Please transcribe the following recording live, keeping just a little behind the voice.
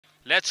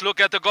Let's look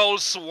at the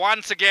goals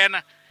once again.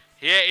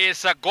 Here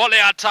is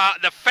Goliath,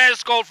 the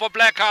first goal for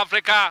Black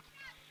Africa.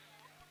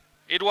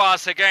 It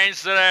was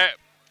against the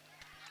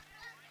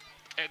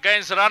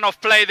run of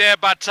play there,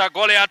 but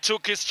Goliath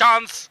took his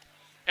chance,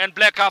 and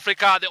Black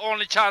Africa, the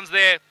only chance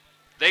there,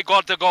 they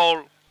got the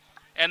goal.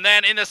 And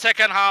then in the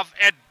second half,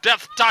 a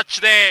death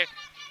touch there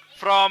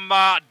from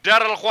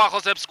Daryl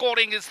Hwagosep,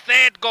 scoring his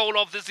third goal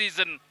of the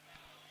season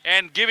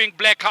and giving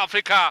Black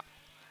Africa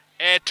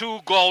a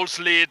 2-goals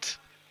lead.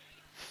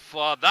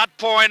 For that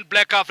point,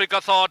 Black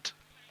Africa thought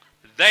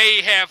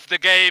they have the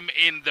game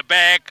in the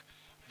bag.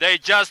 They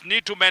just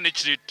need to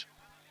manage it.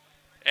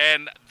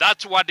 And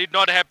that's what did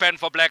not happen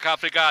for Black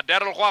Africa.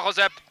 Daryl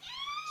Hwagosep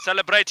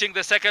celebrating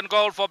the second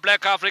goal for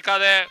Black Africa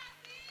there.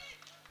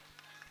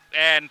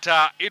 And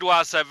it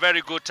was a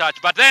very good touch.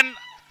 But then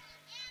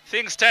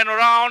things turn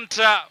around.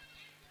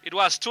 It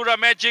was Tura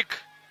Magic.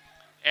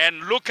 And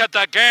look at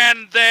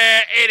again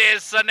there. It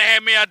is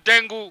Nehemiah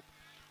Dengu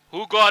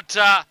who got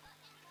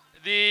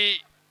the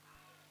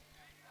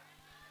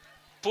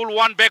pull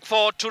one back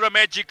for Tura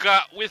Magic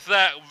with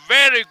a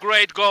very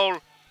great goal.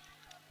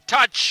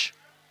 Touch.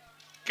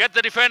 Get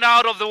the defender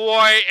out of the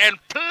way and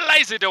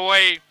place it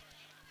away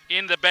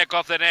in the back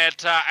of the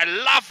net. A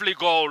lovely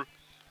goal.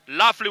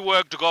 Lovely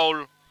worked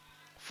goal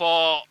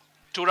for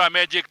Tura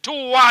Magic.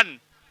 2-1.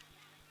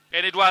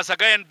 And it was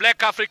again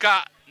Black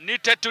Africa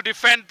needed to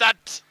defend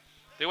that.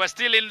 They were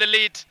still in the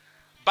lead.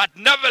 But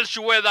Neville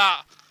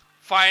Shuweda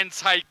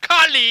finds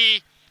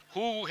Haikali,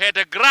 who had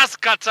a grass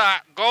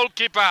cutter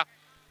goalkeeper.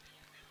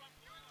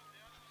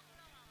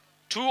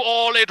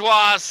 2-2 it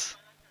was.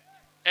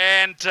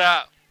 And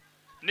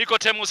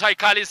Nicodemus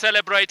Haikali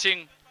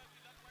celebrating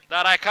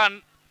that I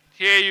can't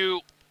hear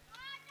you.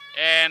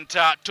 And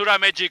Tura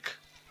Magic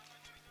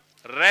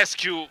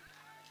rescue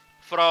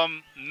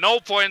from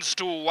no points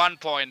to 1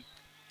 point.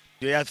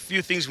 There are a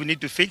few things we need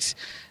to fix.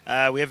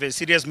 We have a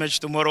serious match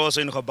tomorrow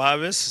also in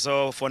Hobabes.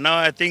 So for now,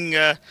 I think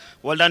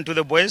well done to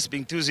the boys,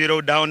 being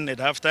 2-0 down at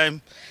halftime.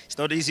 It's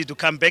not easy to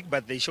come back,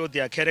 but they showed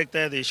their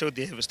character, they showed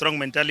they have a strong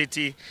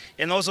mentality,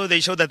 and also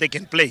they showed that they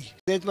can play.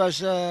 That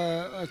was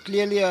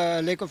clearly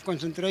a lack of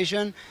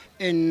concentration,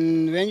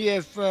 and when you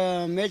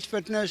have match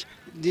fitness,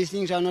 these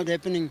things are not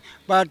happening.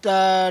 But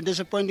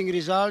disappointing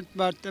result,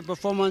 but the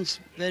performance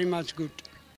very much good.